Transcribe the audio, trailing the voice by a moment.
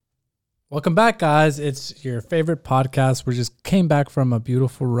Welcome back, guys. It's your favorite podcast. We just came back from a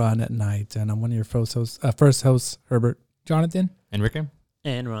beautiful run at night, and I'm one of your first hosts, Herbert, Jonathan, and Ricky,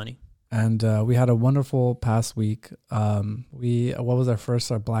 and Ronnie. And we had a wonderful past week. What was our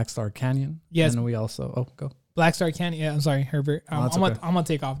first? Our Black Star Canyon. Yes, and we also go Black Star Canyon. Yeah, I'm sorry, Herbert. I'm gonna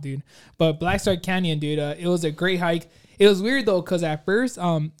take off, dude. But Black Star Canyon, dude. It was a great hike. It was weird though, cause at first,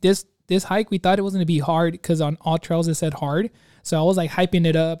 this hike we thought it was gonna be hard, cause on all trails it said hard. So I was like hyping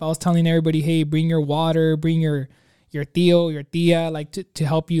it up. I was telling everybody, hey, bring your water, bring your tío, your tía, like to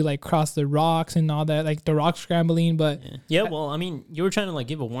help you like cross the rocks and all that, like the rock scrambling. But yeah, well, I mean, you were trying to like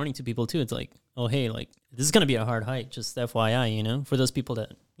give a warning to people too. It's like, oh, hey, like this is gonna be a hard hike, just FYI, for those people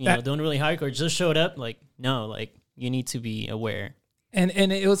that don't really hike or just showed up. Like, no, like you need to be aware. And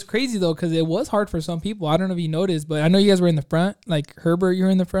it was crazy though, because it was hard for some people. I don't know if you noticed, but I know you guys were in the front. Like Herbert, you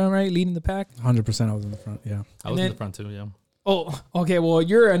were in the front, right, leading the pack. 100%. I was in the front. Yeah, I was in the front too. Yeah. Oh, okay. Well,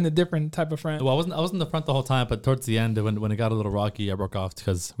 you're in a different type of front. Well, I was in the front the whole time, but towards the end, when it got a little rocky, I broke off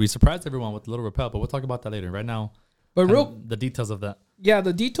because we surprised everyone with a little rappel. But we'll talk about that later. Right now, but the details of that. Yeah,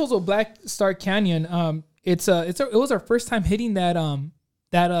 the details of Black Star Canyon. It was our first time hitting that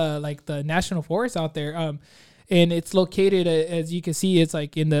like the national forest out there. And it's located, as you can see, it's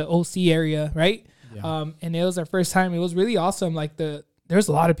like in the OC area, right? Yeah. And it was our first time. It was really awesome. Like there's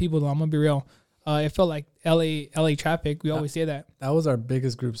a lot of people though. I'm gonna be real. It felt like LA traffic. We always say that. That was our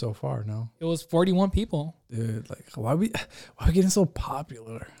biggest group so far. No, it was 41 people. Dude, like why are we getting so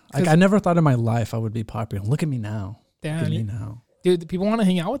popular? Like I never thought in my life I would be popular. Look at me now. Damn, look at me now, dude. People want to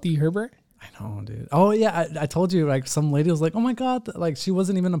hang out with you, Herbert. I know, dude. Oh yeah, I told you. Like some lady was like, "Oh my god!" Like she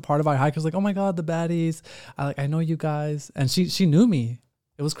wasn't even a part of our hike. She was like, "Oh my god, the baddies! I know you guys," and she knew me.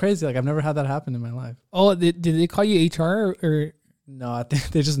 It was crazy. Like I've never had that happen in my life. Oh, did they call you HR or? No, I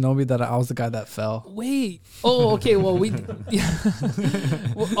think they just know me that I was the guy that fell. Wait. Oh, okay. Well, yeah.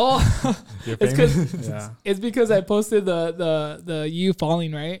 It's because I posted the you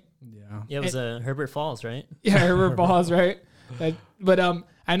falling, right? Yeah. Yeah, it was Herbert Falls, right? Yeah, Herbert Falls, right? But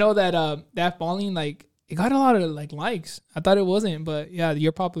I know that that falling, like it got a lot of like likes. I thought it wasn't, but yeah,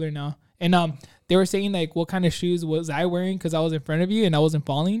 you're popular now. And they were saying like what kind of shoes was I wearing because I was in front of you and I wasn't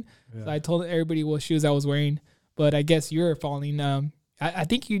falling. Yeah. So I told everybody what shoes I was wearing. But I guess you're falling. I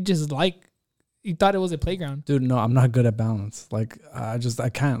think you just you thought it was a playground. Dude, no, I'm not good at balance. Like I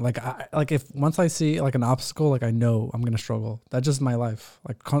can't. Like if once I see like an obstacle, like I know I'm gonna struggle. That's just my life.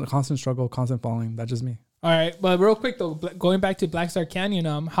 Like constant struggle, constant falling. That's just me. All right, but real quick though, going back to Black Star Canyon,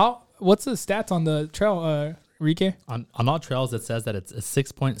 what's the stats on the trail, Enrique? On all trails, it says that it's a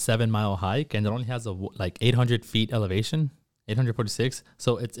 6.7 mile hike and it only has like 800 feet elevation. 846.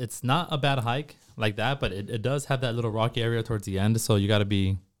 So it's not a bad hike like that, but it does have that little rocky area towards the end. So you got to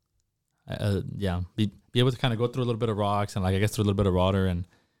be able to kind of go through a little bit of rocks and like I guess through a little bit of water and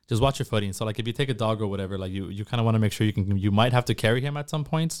just watch your footing. So like if you take a dog or whatever, like you kind of want to make sure you might have to carry him at some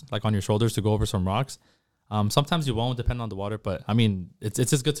points, like on your shoulders to go over some rocks. Sometimes you won't, depend on the water, but I mean it's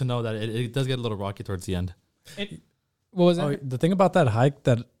just good to know that it does get a little rocky towards the end. What was that? The thing about that hike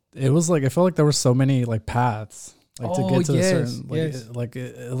that it was like I felt like there were so many like paths. Like to get to a certain,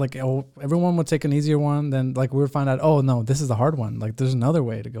 everyone would take an easier one. Then like we would find out, oh no, this is the hard one. Like there's another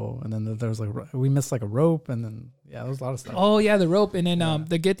way to go. And then there was like, we missed like a rope and then, there was a lot of stuff. Oh yeah, the rope. And then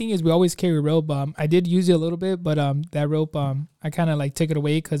the good thing is we always carry rope. I did use it a little bit, but that rope, I kind of like took it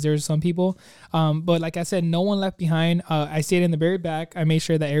away because there's some people. But like I said, no one left behind. I stayed in the very back. I made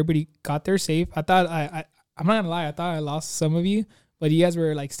sure that everybody got there safe. I thought, I'm not gonna lie, I thought I lost some of you, but you guys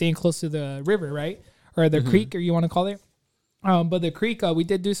were like staying close to the river, right? Or the creek, or you want to call it. But the creek, we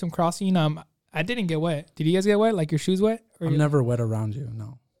did do some crossing. I didn't get wet. Did you guys get wet? Like your shoes wet? I'm never wet around you.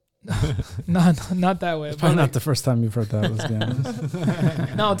 No. not that wet. It's probably not the first time you've heard that. Let's be honest.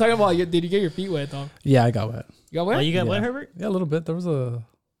 No, I'm talking about did you get your feet wet though? Yeah, I got wet. You got wet? Oh, you got wet, Herbert? Yeah, a little bit. There was it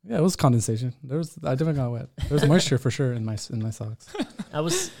was condensation. I definitely got wet. There was moisture for sure in my socks. I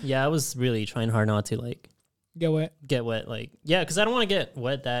was really trying hard not to like get wet. Like because I don't want to get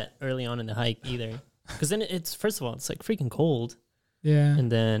wet that early on in the hike either. Because then it's first of all it's like freaking cold. Yeah. And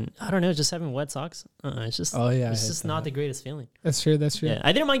then I don't know, just having wet socks. It's just it's just not the greatest feeling. That's true. Yeah,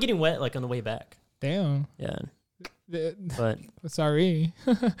 I didn't mind getting wet like on the way back. Damn. Yeah. But sorry.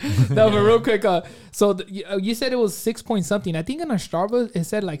 No, but real quick. So you said it was 6 point something. I think on our Strava it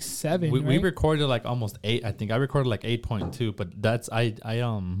said like 7. We recorded like almost 8. I think I recorded like 8.2. But that's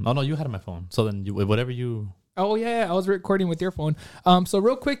no, you had it on my phone. So then whatever you. Oh yeah, I was recording with your phone. So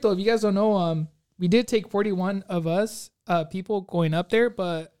real quick though, if you guys don't know, we did take 41 of us people going up there,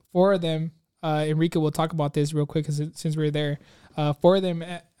 but 4 of them Enrique will talk about this real quick since we're there. 4 of them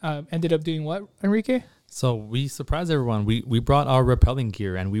ended up doing what, Enrique? So we surprised everyone. We brought our rappelling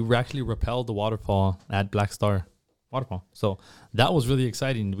gear, and we actually rappelled the waterfall at Black Star Waterfall. So that was really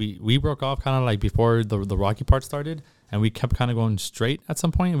exciting. We broke off kind of like before the rocky part started, and we kept kind of going straight at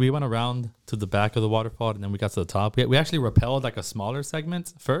some point. We went around to the back of the waterfall, and then we got to the top. We actually rappelled like a smaller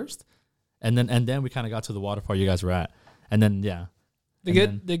segment first, and then we kind of got to the waterfall you guys were at. And then, yeah.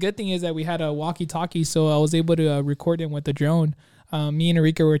 The good thing is that we had a walkie-talkie, so I was able to record him with the drone. Me and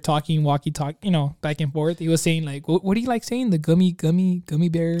Enrique were talking walkie-talkie, back and forth. He was saying like, what do you like saying? The gummy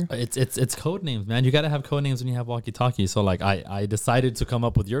bear. It's code names, man. You got to have code names when you have walkie-talkie. So like, I decided to come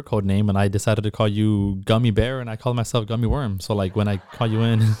up with your code name, and I decided to call you Gummy Bear, and I called myself Gummy Worm. So like, when I call you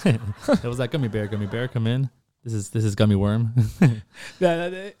in, it was like Gummy Bear, come in. This is Gummy Worm.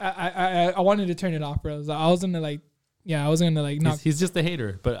 I wanted to turn it off, bro. So I was gonna like. Yeah, I wasn't gonna like. He's just a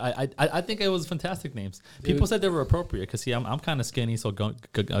hater, but I think it was fantastic names. People said they were appropriate because see, I'm kind of skinny, so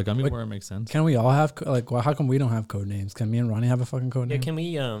Gummy Worm makes sense. Can we all have how come we don't have code names? Can me and Ronnie have a fucking code name? Yeah, can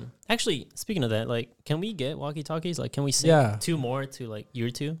we actually speaking of that, like, can we get walkie talkies? Like, can we sync 2 more to like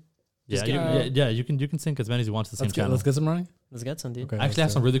year 2? Yeah, you can sync as many as you want to the same channel. Let's get some, Ronnie. Let's get some, dude. Okay, I actually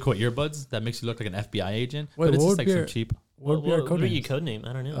have some really cool earbuds that makes you look like an FBI agent. Wait, but it's just like some cheap. What would be your code name?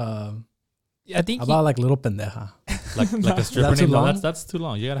 I don't know. I think about like Little Pendeja. like a stripper name. No, that's too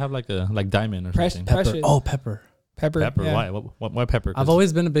long. You gotta have like Diamond or something. Pepper. Oh, Pepper. Pepper. Yeah. Why Pepper? I've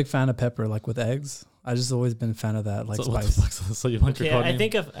always been a big fan of Pepper, like with eggs. I just always been a fan of that, like spice. So you want your code name?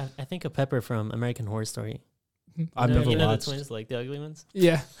 I think of Pepper from American Horror Story. I've never watched. The twins, like the ugly ones.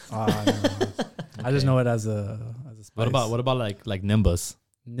 Yeah. I just know it as a spice. What about like Nimbus?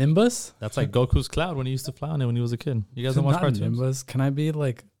 Nimbus? That's like Goku's cloud when he used to fly on it when he was a kid. You guys don't watch cartoons? Nimbus. Can I be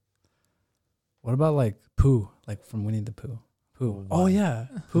like? What about like Pooh, like from Winnie the Pooh? Pooh. Oh yeah,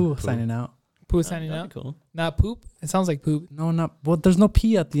 Pooh signing out. Pooh signing out. Cool. Not poop. It sounds like poop. No, not. Well, there's no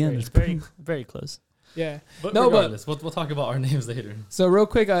P at the end. It's very very close. Yeah. But regardless, we'll talk about our names later. So real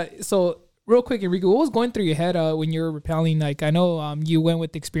quick, Enrique, what was going through your head when you were rappelling? Like, I know you went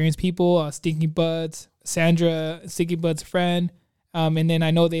with experienced people, Stinky Buds, Sandra, Stinky Buds' friend, and then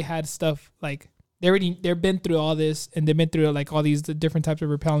I know they had stuff like they've been through all this, and they've been through like all these different types of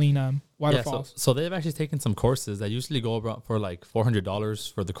rappelling waterfalls. Yeah, so they've actually taken some courses that usually go about for like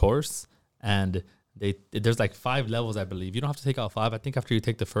 $400 for the course, and there's like 5 levels, I believe. You don't have to take all 5. I think after you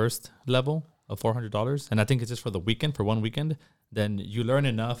take the first level of $400, and I think it's just for the weekend, for 1 weekend, then you learn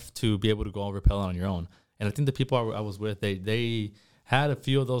enough to be able to go and rappel on your own. And I think the people I was with, they had a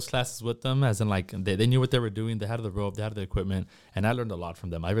few of those classes with them, as in like they knew what they were doing. They had the rope, they had the equipment, and I learned a lot from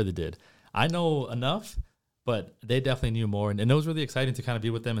them. I really did. I know enough, but they definitely knew more. And it was really exciting to kind of be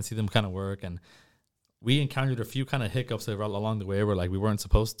with them and see them kind of work. And we encountered a few kind of hiccups along the way where like we weren't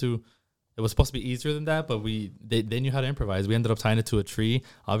supposed to. It was supposed to be easier than that, but they knew how to improvise. We ended up tying it to a tree,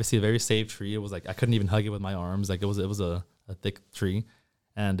 obviously a very safe tree. It was like I couldn't even hug it with my arms. Like it was a thick tree.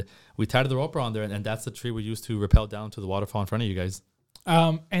 And we tied the rope around there, and that's the tree we used to rappel down to the waterfall in front of you guys.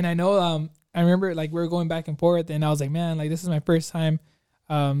 And I know I remember like we were going back and forth, and I was like, man, like this is my first time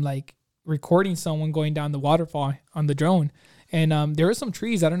like recording someone going down the waterfall on the drone. And there were some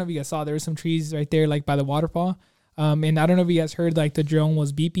trees. I don't know if you guys saw. There were some trees right there, like by the waterfall. And I don't know if you guys heard, like the drone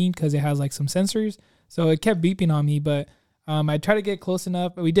was beeping because it has like some sensors. So it kept beeping on me. But I tried to get close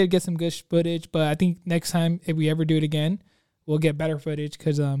enough. We did get some good footage. But I think next time, if we ever do it again, we'll get better footage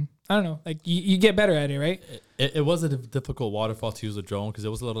because I don't know, like you get better at it, right? It was a difficult waterfall to use a drone because it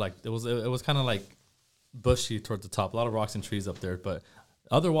was a little like it was kind of like bushy towards the top. A lot of rocks and trees up there, but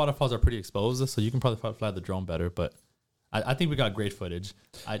other waterfalls are pretty exposed, so you can probably fly the drone better. But I think we got great footage.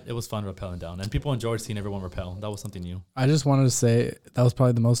 It was fun rappelling down, and people enjoyed seeing everyone rappel. That was something new. I just wanted to say that was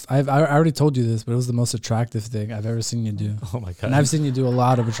probably the most. I already told you this, but it was the most attractive thing I've ever seen you do. Oh my god! And I've seen you do a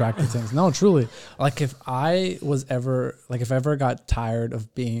lot of attractive things. No, truly. Like if I ever got tired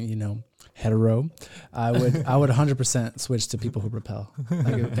of being, hetero, I would 100% switch to people who rappel,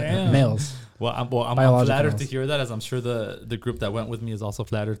 like males. Well, I'm flattered to hear that, as I'm sure the group that went with me is also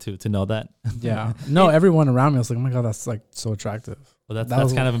flattered to know that. Yeah. No, everyone around me was like, oh my god, that's like so attractive. Well,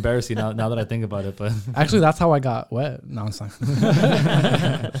 that's kind of embarrassing now that I think about it. But actually, that's how I got wet. No, I'm sorry.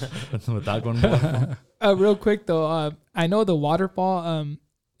 Without going real quick though, I know the waterfall.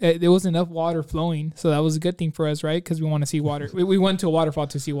 There was enough water flowing, so that was a good thing for us, right? Because we want to see water. we went to a waterfall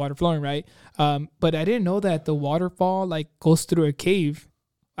to see water flowing, right? But I didn't know that the waterfall like goes through a cave.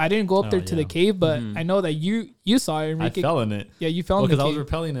 I didn't go up there to the cave, but I know that you saw it. Enrique. I fell in it. Yeah, you fell in the cave. Because I was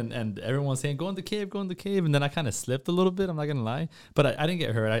rappelling and everyone was saying, go in the cave. And then I kind of slipped a little bit. I'm not going to lie. But I didn't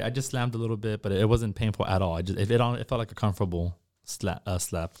get hurt. I just slammed a little bit, but it wasn't painful at all. It felt like a comfortable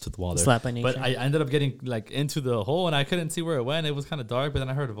slap to the wall there. Slap by nature. But I ended up getting like into the hole and I couldn't see where it went. It was kind of dark, but then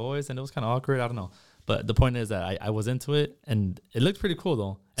I heard a voice and it was kind of awkward. I don't know. But the point is that I was into it and it looked pretty cool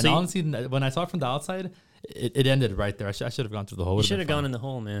though. And so honestly, when I saw it from the outside, it ended right there. I should have gone through the hole. You should have gone in the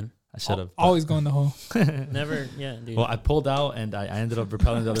hole, man. I should have. Always go in the hole. Never, yeah, dude. Well, I pulled out and I ended up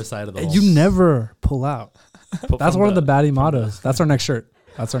repelling the other side of the hole. You never pull out. That's one of the baddie mottos. That's our next shirt.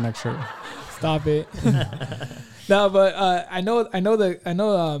 Stop it. No, but I know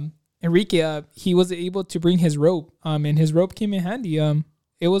Enrique, he was able to bring his rope. And his rope came in handy.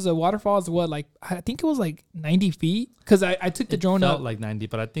 It was a waterfall. I think it was like 90 feet because I took the drone up. up. Like 90,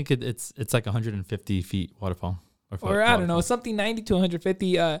 but I think it's like 150 feet waterfall. Or I don't know, something 90 to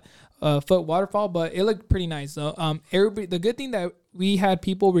 150 foot waterfall, but it looked pretty nice though. Everybody, the good thing that we had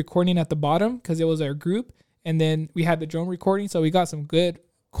people recording at the bottom because it was our group, and then we had the drone recording, so we got some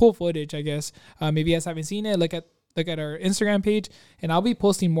cool footage, I guess. Maybe you guys haven't seen it, look at our Instagram page, and I'll be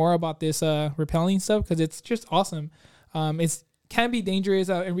posting more about this rappelling stuff because it's just awesome. It's can be dangerous.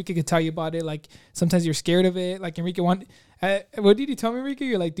 Enrique could tell you about it. Like sometimes you're scared of it. Like Enrique what did you tell me, Enrique?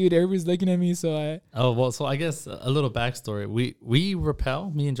 You're like, dude, everybody's looking at me. So so I guess a little backstory. We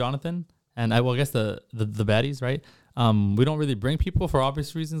rappel, me and Jonathan, and I guess the baddies, right? We don't really bring people for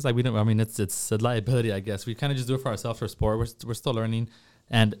obvious reasons. Like it's a liability, I guess. We kind of just do it for ourselves for sport. We're still learning,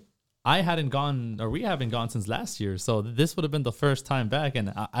 and we haven't gone since last year. So this would have been the first time back.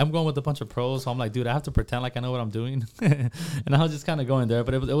 And I'm going with a bunch of pros. So I'm like, dude, I have to pretend like I know what I'm doing. And I was just kind of going there.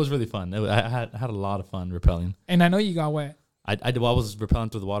 But it was really fun. I had a lot of fun rappelling. And I know you got wet. I was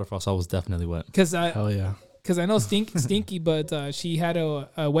rappelling through the waterfall, so I was definitely wet. Hell yeah. Because I know Stinky, but she had a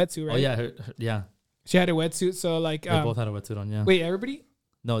wetsuit, right? Oh, yeah. Yeah. She had a wetsuit. So like... They both had a wetsuit on, yeah. Wait, everybody?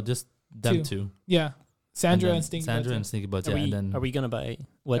 No, just them two. Yeah. Sandra and Stinky. Sandra and Stinky Butts, yeah. Are we going to buy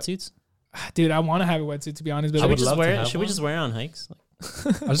wetsuits? Dude, I want to have a wetsuit, to be honest. But should we just wear it on hikes?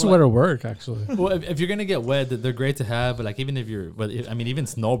 I just wear it to work, actually. Well, if you're gonna get wet, they're great to have. But like, even if you're, even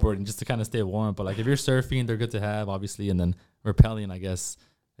snowboarding, just to kind of stay warm. But like, if you're surfing, they're good to have, obviously. And then rappelling, I guess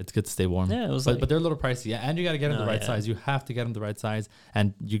it's good to stay warm. Yeah, but they're a little pricey. Yeah, and you got to get them the right size. You have to get them the right size,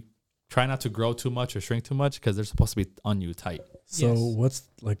 and you try not to grow too much or shrink too much because they're supposed to be on you tight. So what's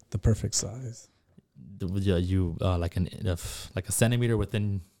like the perfect size? Like a centimeter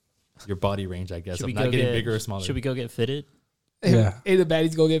within your body range, I guess. Should we not getting bigger or smaller. Should we go get fitted? Yeah. Hey, the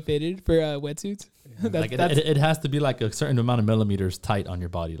baddies go get fitted for wetsuits. Yeah. It has to be like a certain amount of millimeters tight on your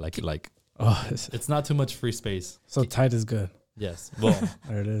body. It's not too much free space. So tight is good. Yes. Well,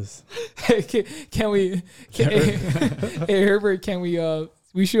 there it is. Hey Herbert,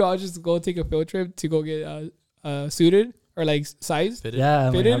 we should all just go take a field trip to go get suited or like size. Fitted?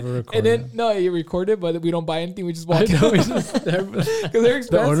 Yeah, fitted. And then you record it, but we don't buy anything. We just walk out. Because they're expensive.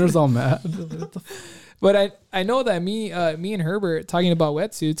 The owner's all mad. But I know that me and Herbert talking about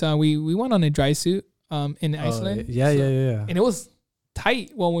wetsuits. We went on a dry suit in Iceland. Yeah. And it was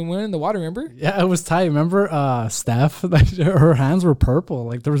tight when we went in the water. Remember? Yeah, it was tight. Remember, Steph? Her hands were purple.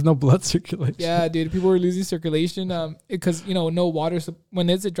 Like there was no blood circulation. Yeah, dude. People were losing circulation. Because no water. When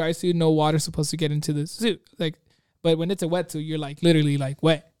it's a dry suit, no water's supposed to get into the suit. But when it's a wetsuit, you're like literally like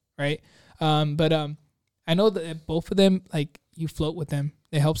wet, right? But I know that both of them, like you float with them.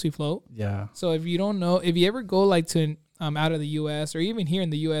 It helps you float. Yeah. So if you don't know, if you ever go like to out of the U.S. or even here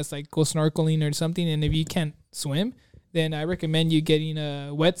in the U.S., like go snorkeling or something, and if you can't swim, then I recommend you getting a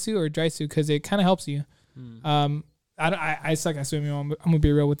wetsuit or a dry suit because it kind of helps you. I suck at swimming. I'm gonna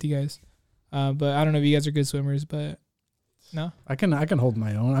be real with you guys, but I don't know if you guys are good swimmers, but no. I can hold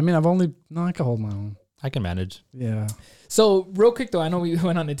my own. I mean, I can hold my own. I can manage. Yeah. So real quick though, I know we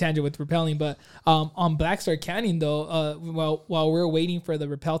went on a tangent with rappelling, but on Black Star Canyon though, while we're waiting for the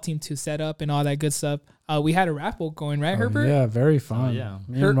rappel team to set up and all that good stuff, we had a raffle going, right, Herbert? Yeah, very fun.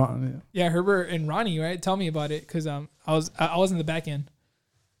 Yeah. Herbert and Ronnie, right? Tell me about it because I was in the back end.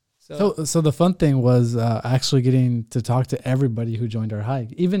 So the fun thing was actually getting to talk to everybody who joined our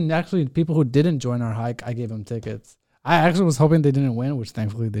hike. Even actually people who didn't join our hike, I gave them tickets. I actually was hoping they didn't win, which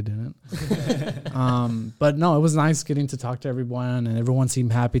thankfully they didn't. But no, it was nice getting to talk to everyone, and everyone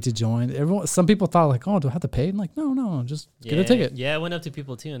seemed happy to join. Some people thought like, "Oh, do I have to pay?" I'm like, no, just get a ticket. Yeah, I went up to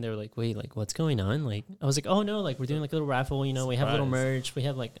people too, and they were like, "Wait, like, what's going on?" Like, I was like, "Oh no, like we're doing like a little raffle, we have a little merch, we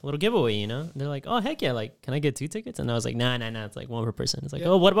have like a little giveaway, And they're like, "Oh heck yeah, like, can I get 2 tickets?" And I was like, "Nah, it's like one per person." It's like,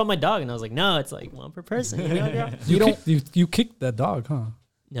 "Oh, what about my dog?" And I was like, "No, it's like one per person." You kicked that dog, huh?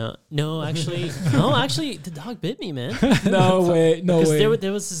 No, actually, the dog bit me, man. No way. Because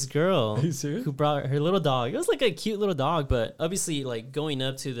there was this girl who brought her little dog. It was like a cute little dog, but obviously, like going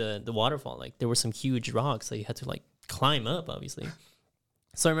up to the waterfall, like there were some huge rocks that you had to like climb up, obviously.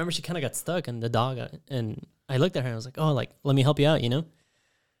 So I remember she kind of got stuck, and the dog and I looked at her and I was like, oh, like, let me help you out, you know?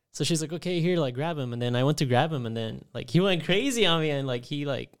 So she's like, okay, here, like, grab him. And then I went to grab him, and then, like, he went crazy on me, and, like, he,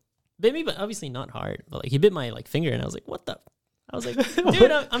 like, bit me, but obviously not hard. But, like, he bit my, like, finger, and I was like, what the? I was like,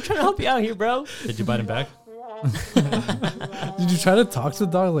 dude, I'm trying to help you out here, bro. Did you bite him back? Did you try to talk to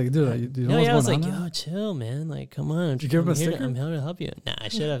the dog? Like, dude, you know what's I was going like, on? yo, chill, man. Like, come on. Did you give him a sticker? I'm here to help you. Nah, I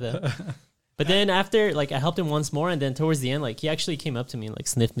should have, though. But then after, like, I helped him once more, and then towards the end, like, he actually came up to me and, like,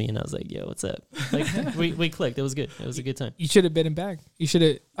 sniffed me, and I was like, yo, what's up? Like, we clicked. It was good. It was a good time. You should have bit him back. You should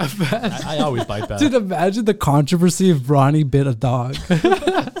have. I always bite back. Dude, imagine the controversy if Ronnie bit a dog.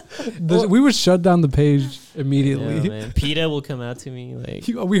 We would shut down the page immediately. Yeah, man. PETA will come out to me, like,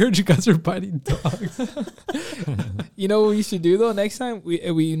 We heard you guys are biting dogs. You know what we should do though? Next time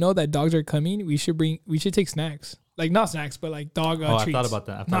we know that dogs are coming, we should take snacks. Like not snacks, but like dog treats. I thought about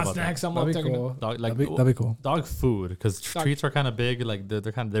that. Not snacks. I'm not That'd be talking cool. Dog, like, that'd be cool. Dog food, because treats are kind of big. Like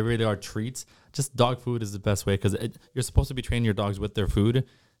they really are treats. Just dog food is the best way, because you're supposed to be training your dogs with their food.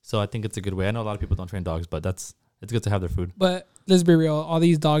 So I think it's a good way. I know a lot of people don't train dogs, but it's good to have their food. But let's be real. All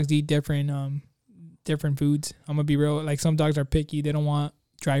these dogs eat different foods. I'm gonna be real. Like some dogs are picky. They don't want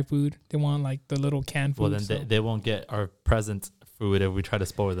dry food. They want like the little canned food. Well, then they won't get our present food if we try to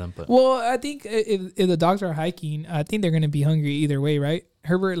spoil them. But well, I think if the dogs are hiking, I think they're gonna be hungry either way, right?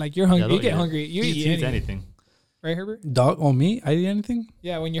 Herbert, like you're hungry. You get hungry. You eat anything. Right, Herbert? Dog? Oh, me? I eat anything?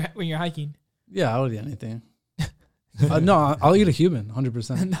 Yeah, when you're hiking. Yeah, I'll eat anything. No, I'll eat a human,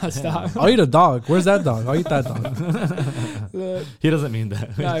 100%. No, stop. I'll eat a dog. Where's that dog? I'll eat that dog. He doesn't mean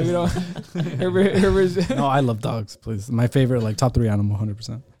that. No, we don't. Herbert's. No, I love dogs, please. My favorite, like top 3 animal,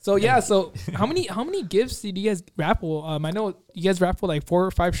 100%. So yeah, so how many gifts did you guys raffle? I know you guys raffled like 4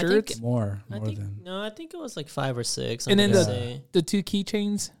 or 5 shirts. I think it was like 5 or 6. And then the 2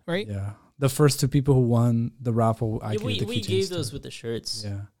 keychains, right? Yeah, the first 2 people who won the raffle, we gave those with the shirts.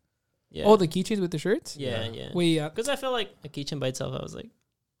 Yeah. Yeah. Oh, the keychains with the shirts? Yeah. Wait, because I felt like a keychain by itself, I was like,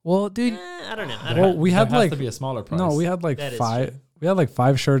 well, dude, I don't know. Well, we had like to be a smaller price. No, we had like 5. We had like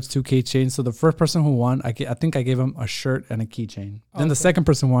 5 shirts, 2 keychains. So the first person who won, I think I gave him a shirt and a keychain. Then the second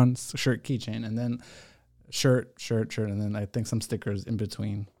person won shirt, keychain, and then shirt, and then I think some stickers in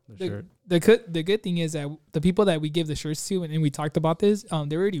between the shirt. The good thing is that the people that we give the shirts to, and we talked about this,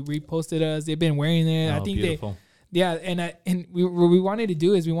 they already reposted us. They've been wearing it. I think beautiful. Yeah, and what we wanted to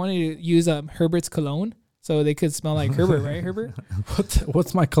do is we wanted to use Herbert's cologne so they could smell like Herbert, right, Herbert?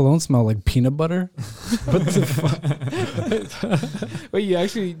 What's my cologne smell like? Peanut butter? What the fuck? Wait, you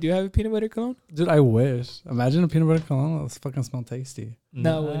actually do have a peanut butter cologne? Dude, I wish. Imagine a peanut butter cologne. That fucking smell tasty.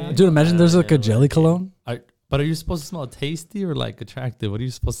 No, dude, imagine there's like a jelly cologne. But are you supposed to smell tasty or like attractive? What are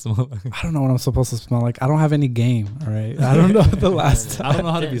you supposed to smell like? I don't know what I'm supposed to smell like. I don't have any game, all right? I don't know the last. I don't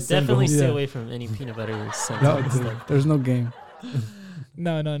know how to be single. Definitely stay away from any peanut butter. No, dude, there's no game.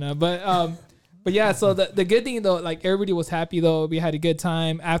 No. But yeah, so the good thing though, like everybody was happy though. We had a good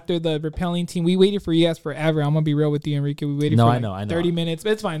time after the rappelling team. We waited for you guys forever. I'm gonna be real with you, Enrique. We waited for I know. 30 minutes,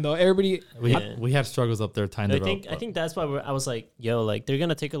 but it's fine though. Everybody, we had struggles up there tying the rope. I think that's why I was like, yo, like they're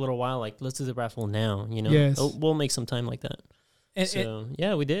gonna take a little while. Like let's do the raffle now. You know, yes. We'll make some time like that.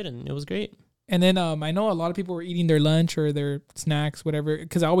 Yeah, we did, and it was great. And then I know a lot of people were eating their lunch or their snacks, whatever.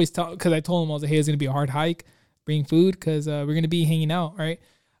 Because I told them I was like, hey, it's gonna be a hard hike. Bring food because we're gonna be hanging out, right?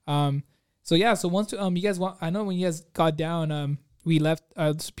 So yeah, so once you guys I know when you guys got down, we left.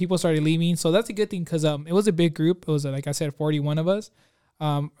 People started leaving, so that's a good thing because it was a big group. It was like I said, 41 of us,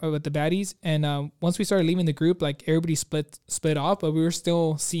 with the baddies. And once we started leaving the group, like everybody split off, but we were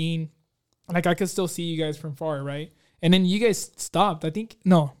still seeing, like I could still see you guys from far, right? And then you guys stopped.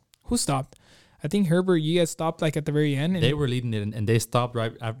 Who stopped? I think Herbert, you guys stopped like at the very end. And they were leading it, and they stopped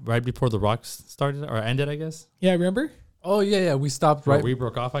right before the rocks started or ended, I guess. Yeah, remember? Oh yeah, we stopped right. We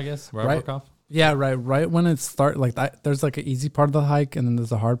broke off, I guess. Right. Broke off. Yeah, right when it started, like that. There's like an easy part of the hike, and then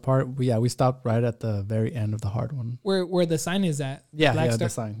there's a hard part. We stopped right at the very end of the hard one. Where the sign is at. Yeah, the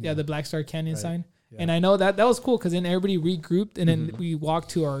sign. Yeah, the Black Star Canyon sign. Yeah. Yeah. And I know that was cool because then everybody regrouped and then we walked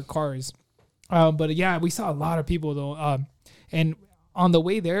to our cars. But yeah, we saw a lot of people though. And on the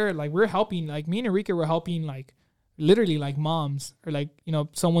way there, like we're helping, like me and Enrique were helping, like literally like moms or like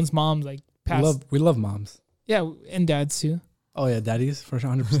someone's moms like past. We love moms. Yeah, and dads too. Oh yeah, daddies for sure,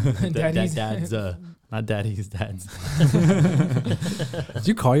 100%. Dads, not daddies, dads. Did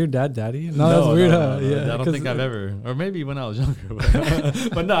you call your dad daddy? No, that's weird. Yeah, I don't think I've ever, or maybe when I was younger,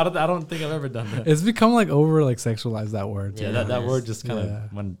 but no, I don't think I've ever done that. It's become like over like sexualized, that word. Yeah, that word just kind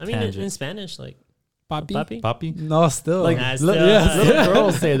of went. I mean, in Spanish, like papi. No, still. Like little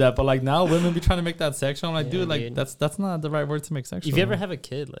girls say that, but like now women be trying to make that sexual. I'm like, dude, like that's not the right word to make sexual. If you ever have a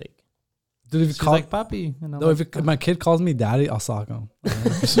kid, like. Dude, if She's like papi. You know, no, if my kid calls me daddy, I'll sock him.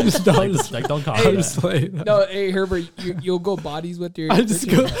 like, don't call her that. No, hey Herbert, you'll go bodies with your. I just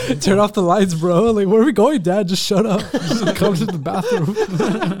go turn off the lights, bro. Like, where are we going, Dad? Just shut up. Just come to the bathroom.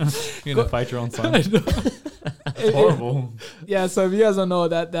 You're gonna fight your own son. That's horrible. Yeah, so if you guys don't know,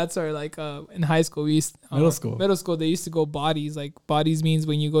 that's our like in high school we used middle school they used to go bodies. Like bodies means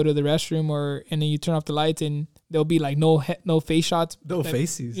when you go to the restroom and then you turn off the lights and there'll be like no face shots, no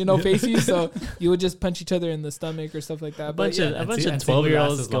faces. You know, faces. So you would just punch each other in the stomach or stuff like that. A bunch of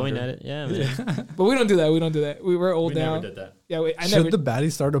 12-year-olds going at it. Yeah, man. But we don't do that. We don't do that. We're old now. Never did that. Yeah, should the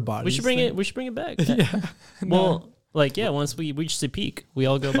baddie start a body? We should bring it back. Yeah. Well. Like, yeah, once we reach the peak, we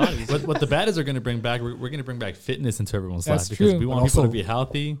all go bodies. What the baddies are going to bring back, we're going to bring back fitness into everyone's life. Because we want people to be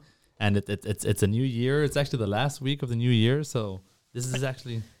healthy. And it's a new year. It's actually the last week of the new year. So this is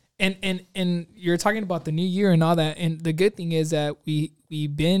actually... And you're talking about the new year and all that. And the good thing is that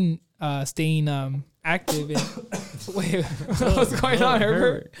we've been staying active. And wait, what's going on,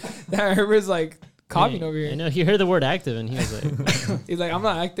 Herbert? Herbert's like coughing over here. I know, he heard the word active and he was like... He's like, I'm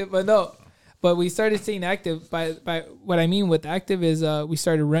not active, but no. But we started staying active. By what I mean with active is we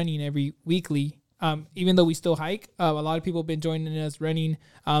started running every weekly. Even though we still hike, a lot of people have been joining us running.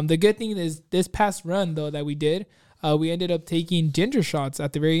 The good thing is this past run though that we did, we ended up taking ginger shots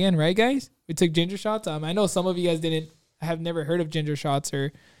at the very end, right, guys? We took ginger shots. I know some of you guys have never heard of ginger shots,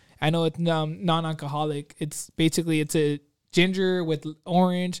 or I know it's non-alcoholic. It's basically a ginger with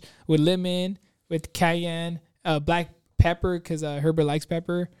orange, with lemon, with cayenne, black pepper, because Herbert likes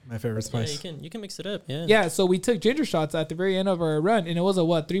pepper. My favorite spice. Yeah, you can mix it up. Yeah. Yeah. So we took ginger shots at the very end of our run, and it was a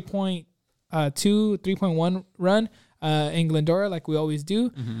 3.1 run in Glendora, like we always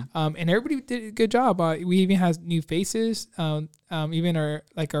do. Mm-hmm. And everybody did a good job. We even had new faces. Even our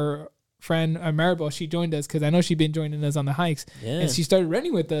friend Maribel, she joined us because I know she'd been joining us on the hikes. Yeah. And she started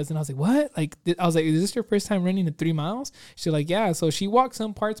running with us, and I was like, "What?" I was like, "Is this your first time running the 3 miles?" She's like, "Yeah." So she walked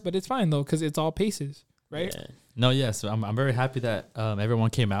some parts, but it's fine though because it's all paces, right? Yeah. No, yes, so I'm very happy that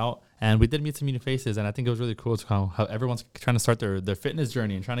everyone came out, and we did meet some new faces, and I think it was really cool to how everyone's trying to start their fitness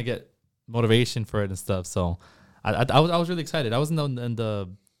journey and trying to get motivation for it and stuff. So I was really excited. I was in the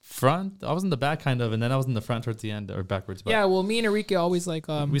front, I was in the back kind of, and then I was in the front towards the end or backwards. But yeah, well, me and Enrique always like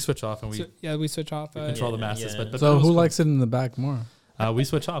we switch off and we switch off. We control the masses. Yeah. But so who cool. likes it in the back more? We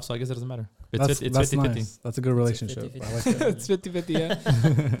switch off, so I guess it doesn't matter. It's 50-50. Nice. That's a good relationship. I like that. It's 50-50, yeah.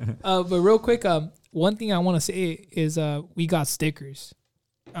 But real quick, one thing I want to say is we got stickers.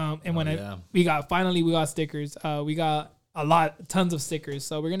 We got stickers. We got tons of stickers.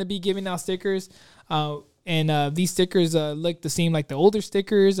 So we're going to be giving out stickers. And these stickers look the same like the older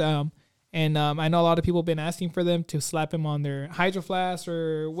stickers. And I know a lot of people have been asking for them to slap them on their hydro flask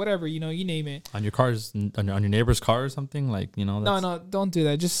or whatever, you name it. On your cars, on your neighbor's car or something, like, No, don't do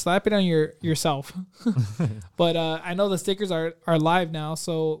that. Just slap it on yourself. But I know the stickers are live now.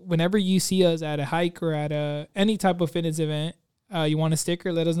 So whenever you see us at a hike or at any type of fitness event, you want a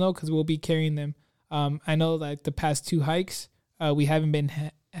sticker, let us know because we'll be carrying them. I know like the past 2 hikes, we haven't been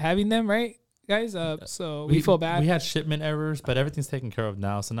having them, right? Guys, so we feel bad. We had shipment errors, but everything's taken care of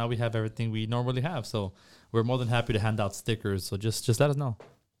now. So now we have everything we normally have. So we're more than happy to hand out stickers. So just let us know.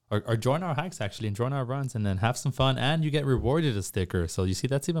 Or join our hikes, actually, and join our runs, and then have some fun. And you get rewarded a sticker. So you see,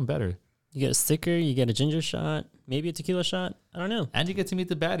 that's even better. You get a sticker, you get a ginger shot, maybe a tequila shot. I don't know. And you get to meet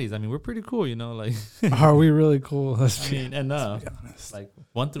the baddies. I mean, we're pretty cool, like. Are we really cool? Let's be honest. Like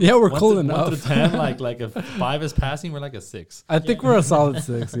 1 through we're cool enough. 1 through 10, like if 5 is passing, we're like a 6. I think we're a solid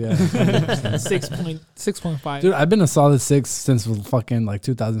 6. Yeah. 6.5. Dude, I've been a solid 6 since fucking like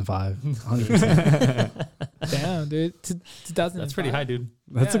 2005. 100%. Damn, dude. 2005. That's pretty high, dude.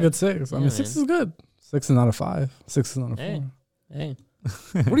 That's a good 6. I mean, 6 is good. 6 is not a 5. 6 is not a 4. Hey.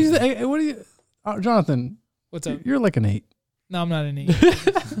 What do you think? Jonathan? What's up? You're like an 8. No, I'm not an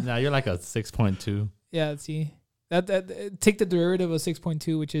 8. No, you're like a 6.2. Yeah, see. That take the derivative of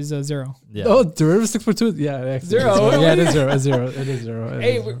 6.2, which is 0. Yeah. Oh, derivative 6.2. Yeah, 0. Yeah, it is 0. It's 0. It is 0.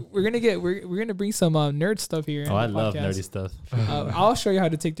 Hey, we're gonna bring some nerd stuff here. Oh, I love nerdy stuff. I'll show you how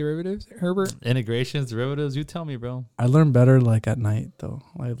to take derivatives, Herbert. Integrations, derivatives. You tell me, bro. I learn better like at night though.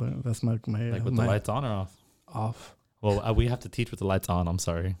 That's my like with the lights on or off. Off. Well, we have to teach with the lights on. I'm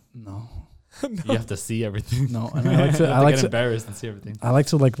sorry. No. You have to see everything. No, and I like to get embarrassed and see everything. I like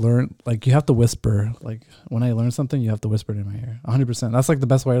to learn. Like you have to whisper. Like when I learn something, you have to whisper it in my ear. 100%. That's like the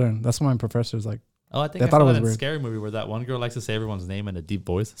best way to learn. That's why my professor's like. Oh, I think I thought it was a scary movie where that one girl likes to say everyone's name in a deep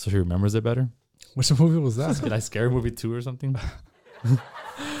voice so she remembers it better. Which movie was that? Did I Scary Movie 2 or something? That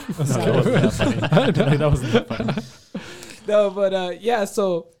wasn't that funny. No, but yeah.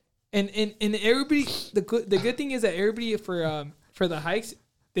 So and everybody, the good thing is that everybody for the hikes,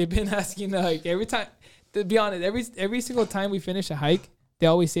 they've been asking like every time. To be honest, every single time we finish a hike, they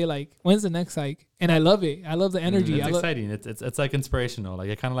always say like, "When's the next hike?" And I love it. I love the energy. It's exciting. It's like inspirational. Like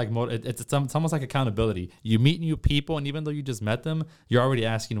it kind of like it's almost like accountability. You meet new people, and even though you just met them, you're already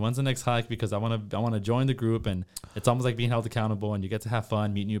asking, "When's the next hike?" Because I want to join the group, and it's almost like being held accountable, and you get to have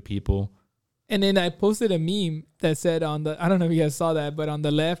fun, meet new people. And then I posted a meme that said I don't know if you guys saw that, but on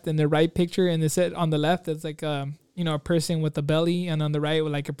the left and the right picture, and it said on the left it's like a person with a belly, and on the right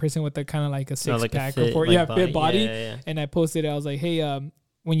with like a person with a kind of like a six pack fit body. Yeah. And I posted it. I was like, hey,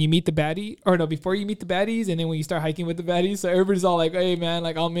 when you meet the baddie, or no, before you meet the baddies, and then when you start hiking with the baddies, so everybody's all like, hey man,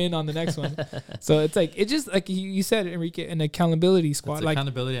 like I'm in on the next one. So it's like, it's just like you said, Enrique, an accountability squad. It's like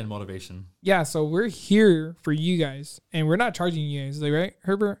accountability and motivation. Yeah, so we're here for you guys, and we're not charging you guys, like, right,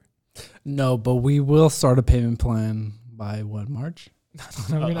 Herbert? No, but we will start a payment plan by what, March?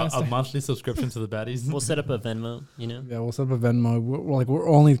 A monthly subscription to the baddies. We'll set up a Venmo, you know? Yeah, we'll set up a Venmo. We're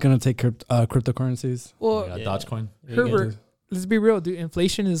only going to take cryptocurrencies. Well, Dogecoin. Herbert, let's be real, dude.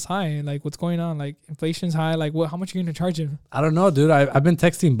 Inflation is high. Like, what's going on? Like, inflation's high. Like, how much are you going to charge him? I don't know, dude. I've been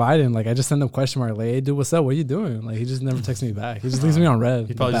texting Biden. Like, I just sent him a question mark. Like, hey, dude, what's up? What are you doing? Like, he just never texts me back. He just leaves me on red.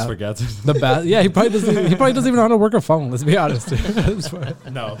 He probably just forgets. Yeah, he probably doesn't. He probably doesn't even know how to work a phone. Let's be honest,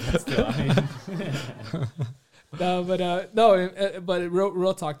 dude. No, still, but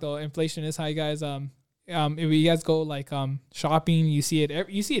real talk though, inflation is high, guys. If you guys go like shopping, you see it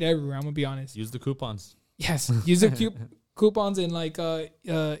everywhere. I'm gonna be honest. Use the coupons. Yes, use the coupons, and like I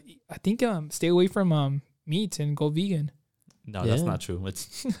think stay away from meat and go vegan. No, that's not true.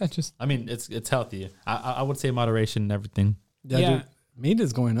 It's it's healthy. I would say moderation and everything. Yeah. Dude, meat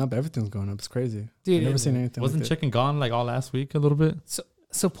is going up. Everything's going up. It's crazy. Dude, I've never seen anything. Wasn't chicken gone like all last week a little bit? So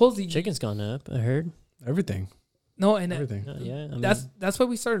supposedly chicken's gone up. I heard everything. No, and everything. That's why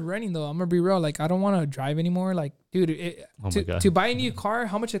we started renting though. I'm gonna be real. Like I don't want to drive anymore. Like, dude, to buy a new car,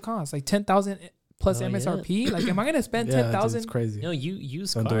 how much it costs? Like 10,000 plus MSRP. Yeah. Like, am I gonna spend 10,000? It's crazy. No,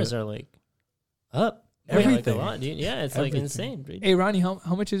 used cars are like up. Everything. Like a lot, dude. Yeah, it's like insane, dude. Hey Ronnie, how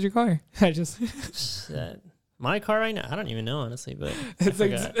much is your car? I just my car right now, I don't even know honestly, but it's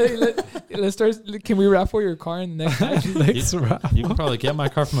like, hey, let's start. Can we raffle your car in the next raffle? You can probably get my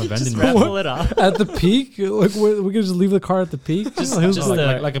car from a vending machine. Raffle it off at the peak. Like we can just leave the car at the peak. Just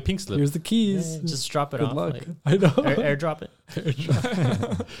like a pink slip. Here's the keys. Yeah, just drop it Good off. Luck. Like, I know. Airdrop it.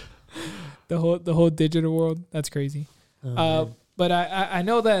 The whole digital world. That's crazy. But I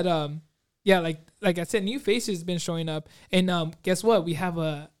know that like I said, new faces been showing up, and guess what?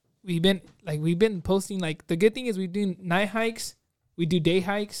 We've been posting. Like the good thing is we do night hikes, we do day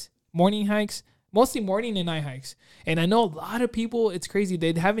hikes, morning hikes, mostly morning and night hikes. And I know a lot of people, it's crazy,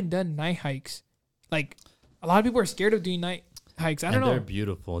 they haven't done night hikes. Like a lot of people are scared of doing night hikes. I don't know. They're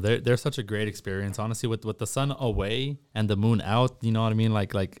beautiful. They're such a great experience, honestly. With the sun away and the moon out, you know what I mean?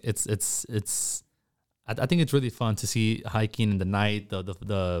 Like it's. I think it's really fun to see hiking in the night,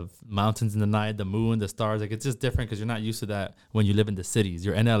 the mountains in the night, the moon, the stars. Like it's just different because you're not used to that when you live in the cities.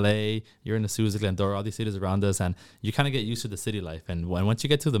 You're in LA, you're in Azusa, Glendora, all these cities around us, and you kind of get used to the city life. And once you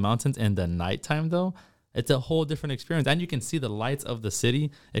get to the mountains in the nighttime, though, it's a whole different experience. And you can see the lights of the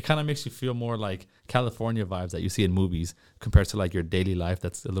city. It kind of makes you feel more like California vibes that you see in movies compared to like your daily life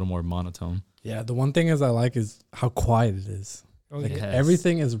that's a little more monotone. Yeah, the one thing I like is how quiet it is. Like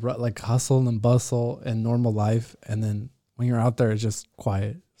everything is like hustle and bustle and normal life, and then when you're out there, it's just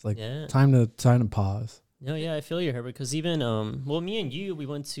quiet. It's like time to pause. No, yeah, I feel you, Herbert. Because even me and you, we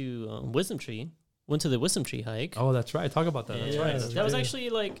went to Wisdom Tree. Went to the Wisdom Tree hike. Oh, that's right. Talk about that. That's right. That was actually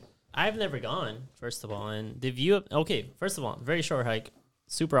like I've never gone. First of all, and the view. First of all, very short hike,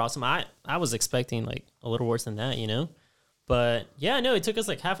 super awesome. I was expecting like a little worse than that, you know, but yeah, no, it took us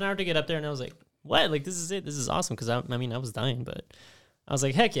like half an hour to get up there, and I was like, what? Like, this is it. This is awesome. Because I was dying, but I was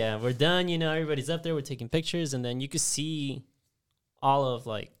like, heck yeah, we're done. You know, everybody's up there. We're taking pictures, and then you could see all of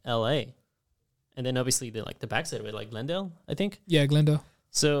like LA, and then obviously the backside of it, like Glendale, I think. Yeah, Glendale.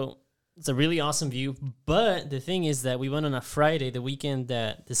 So it's a really awesome view. But the thing is that we went on a Friday, the weekend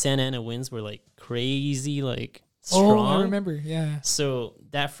that the Santa Ana winds were like crazy, like strong. Oh, I remember. Yeah. So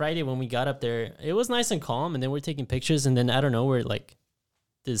that Friday when we got up there, it was nice and calm, and then we're taking pictures, and then I don't know, we're like.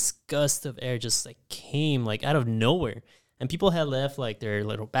 This gust of air just like came like out of nowhere, and people had left like their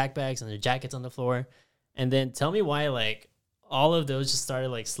little backpacks and their jackets on the floor, and then tell me why like all of those just started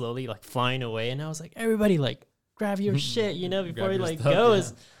like slowly like flying away, and I was like, everybody like grab your shit, you know, before it like goes.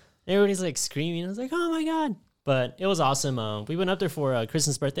 Yeah. Everybody's like screaming. I was like, oh my god! But it was awesome. We went up there for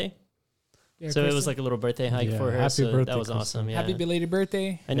Kristen's birthday. Yeah, so Kristen. It was like a little birthday hike for her. Happy so birthday, that was Kristen. Awesome. Yeah. Happy belated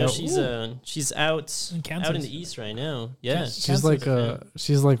birthday. I know she's out in the east right now. Yeah. She's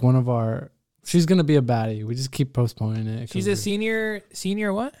like one of our She's gonna be a baddie. We just keep postponing it. She's a senior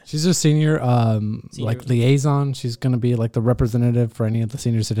what? She's a senior like liaison. She's gonna be like the representative for any of the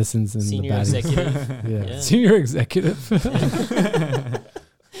senior citizens in senior the baddies. executive. Yeah, senior executive.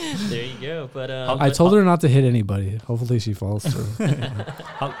 There you go. But I told her not to hit anybody. Hopefully she falls through.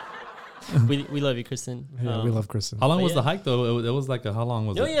 we love you, Kristen. Yeah, we love Kristen. How long was the hike though? It was like how long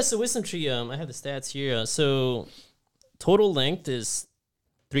was it? Oh yeah, so Wisdom Tree. I have the stats here. So total length is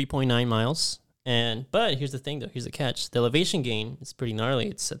 3.9 miles. But here's the thing though. Here's the catch. The elevation gain is pretty gnarly.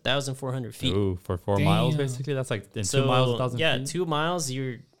 It's 1,400 feet. Ooh, for 4 miles basically. That's like in 2 miles, 1,000 feet. Yeah, 2 miles,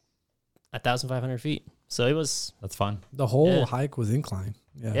 you're 1,500 feet. So that's fun. The whole hike was incline.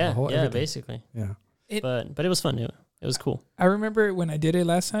 Yeah, basically. Yeah. But it was fun. It was cool. I remember when I did it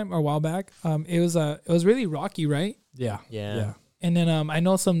last time or a while back. It was really rocky, right? Yeah. And then I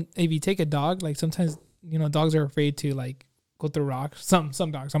know if you take a dog, like sometimes dogs are afraid to like go through rocks. Some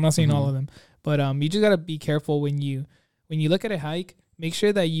dogs. I'm not saying all of them, but you just gotta be careful when you look at a hike. Make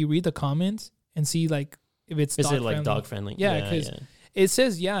sure that you read the comments and see like if it's dog friendly. Yeah, because it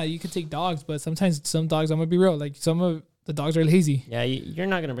says you can take dogs, but sometimes some dogs, I'm gonna be real, like some of the dogs are lazy. Yeah, you're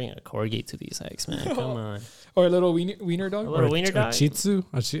not gonna bring a corgi to these hikes, man. Come on. Or a little wiener dog. A little wiener dog. A Shih Tzu.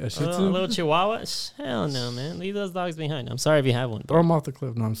 A Shih Tzu. A little Chihuahua. Hell no, man. Leave those dogs behind. I'm sorry if you have one. Throw them off the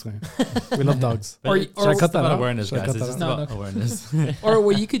cliff. No, I'm saying we love dogs. Or should I cut that out? Awareness, guys. It's just about awareness. Or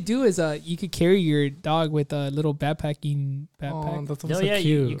what you could do is you could carry your dog with a little backpack. Oh, that's so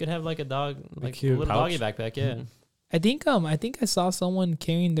cute. You could have like a dog, like a little doggy backpack. Yeah. I think I saw someone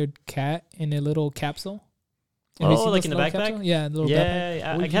carrying their cat in a little capsule. Like in the backpack? Capsule? Yeah, the little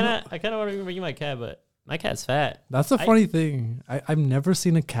backpack. Yeah, I kind of want to bring my cat, but my cat's fat. That's the funny thing. I've never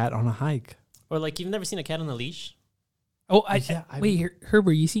seen a cat on a hike. Or like you've never seen a cat on a leash? Oh, wait,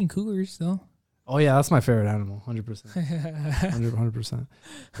 Herbert, you seen cougars though? Oh yeah, that's my favorite animal, 100%, 100%.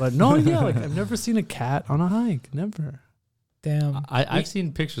 But no, like I've never seen a cat on a hike. Never. Damn. I've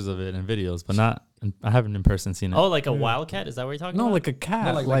seen pictures of it in videos, but not. I haven't in person seen it. Oh, like a wildcat? Is that what you're talking about? No, like a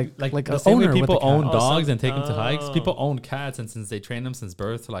cat. No, like the same way people own dogs and take them to hikes. People own cats, and since they train them since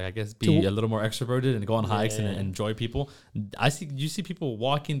birth to, like, I guess, be a little more extroverted and go on hikes and enjoy people. You see people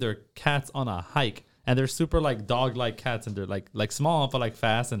walking their cats on a hike, and they're super like dog-like cats, and they're like small but like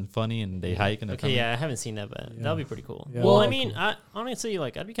fast and funny, and they hike and they're okay. Yeah, I haven't seen that, but that'll be pretty cool. Yeah, well, I mean, cool. Honestly,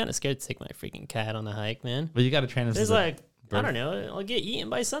 like I'd be kind of scared to take my freaking cat on the hike, man. But you got to train them. There's like. I don't know. I'll get eaten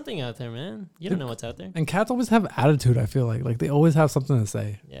by something out there, man. You don't know what's out there. And cats always have attitude, I feel like. Like, they always have something to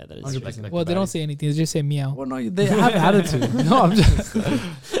say. Yeah, that is true. Well, they don't say anything. They just say meow. Well, no, they have attitude. No, I'm just...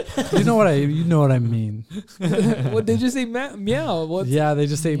 you know what I mean. What, they just say meow? Yeah, they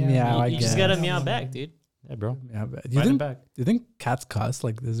just say meow, I guess. You just got to meow back, dude. Yeah, bro. Yeah, do you think cats cuss?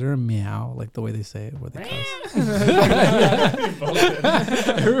 Like, is there a meow, like the way they say it, where they cuss?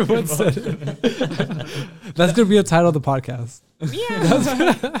 Everyone said it. That's gonna be a title of the podcast.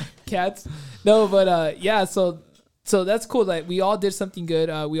 Yeah, cats. No, but yeah. So that's cool. Like we all did something good.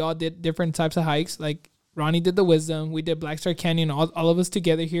 We all did different types of hikes. Like Ronnie did the Wisdom. We did Black Star Canyon. All of us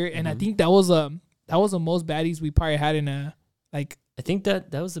together here, and I think that was the most baddies we probably had in a like. I think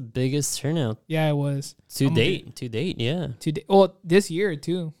that was the biggest turnout. Yeah, it was. To date, yeah. Well, this year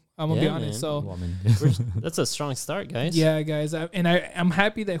too. I'm gonna be honest. Man. So that's a strong start, guys. Yeah, guys. I'm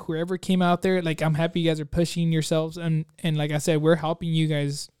happy that whoever came out there, like I'm happy you guys are pushing yourselves and like I said, we're helping you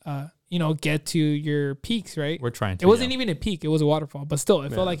guys get to your peaks, right? We're trying to. It wasn't even a peak, it was a waterfall. But still,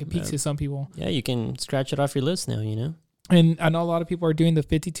 it felt like a peak to some people. Yeah, you can scratch it off your list now, you know? And I know a lot of people are doing the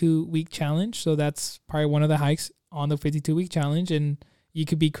 52-week challenge, so that's probably one of the hikes on the 52-week challenge, and you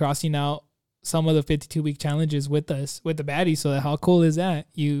could be crossing out some of the 52-week challenges with us, with the baddies. So how cool is that?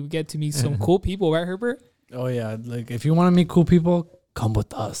 You get to meet some cool people, right, Herbert? Oh yeah, like if you want to meet cool people, come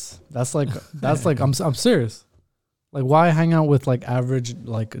with us. That's like I'm serious. Like, why hang out with like average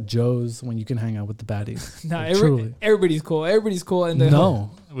like Joes when you can hang out with the baddies? Nah, like, everybody's cool. Everybody's cool. And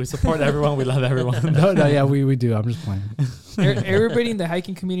we support everyone. We love everyone. no, yeah, we do. I'm just playing. Everybody in the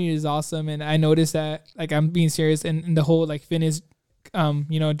hiking community is awesome, and I noticed that. Like, I'm being serious, and in the whole like fitness,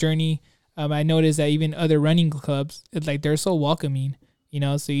 journey. I noticed that even other running clubs, they're so welcoming.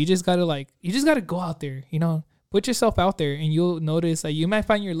 So you just gotta go out there. Put yourself out there, and you'll notice you might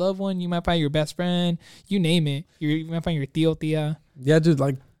find your loved one, you might find your best friend, you name it. You might find your tia. Yeah, dude.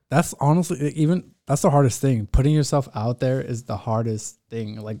 Like, that's honestly that's the hardest thing. Putting yourself out there is the hardest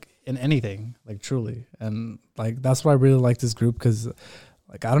thing, like in anything, like truly. And like that's why I really like this group, because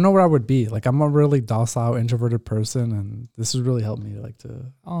like I don't know where I would be. Like I'm a really docile, introverted person, and this has really helped me like to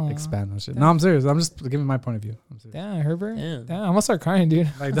expand that shit. No, I'm serious. I'm just giving my point of view. Damn, Herbert. Damn. I'm gonna start crying, dude.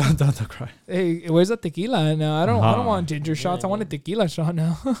 Like don't cry. Hey, where's the tequila now? I don't want ginger shots. I want a tequila shot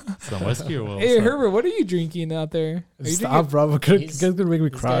now. Some whiskey or Hey, Herbert, what are you drinking out there? Stop, bro. You guys gonna make me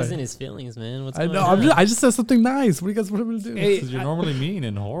cry. This guy's in his feelings, man. What's I going know. on? I just said something nice. What do you guys want me to do? Hey, You're normally mean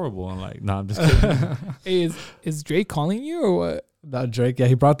and horrible. And like, nah, I'm just kidding. Hey, is Drake calling you or what? Not Drake. Yeah,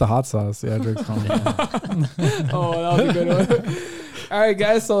 he brought the hot sauce. Yeah, Drake's calling me. Oh, that was a good one. All right,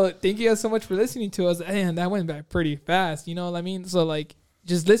 guys. So thank you guys so much for listening to us. And that went back pretty fast. You know what I mean? So like,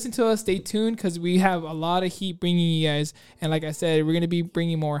 just listen to us. Stay tuned because we have a lot of heat bringing you guys. And like I said, we're going to be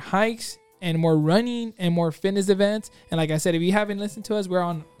bringing more hikes and more running and more fitness events. And like I said, if you haven't listened to us, we're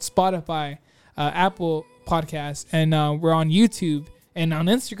on Spotify, Apple Podcasts, and we're on YouTube and on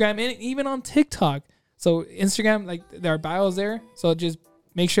Instagram and even on TikTok. So Instagram, like our bio's there. So just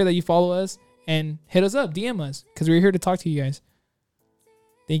make sure that you follow us and hit us up, DM us, because we're here to talk to you guys.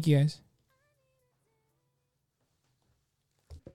 Thank you guys.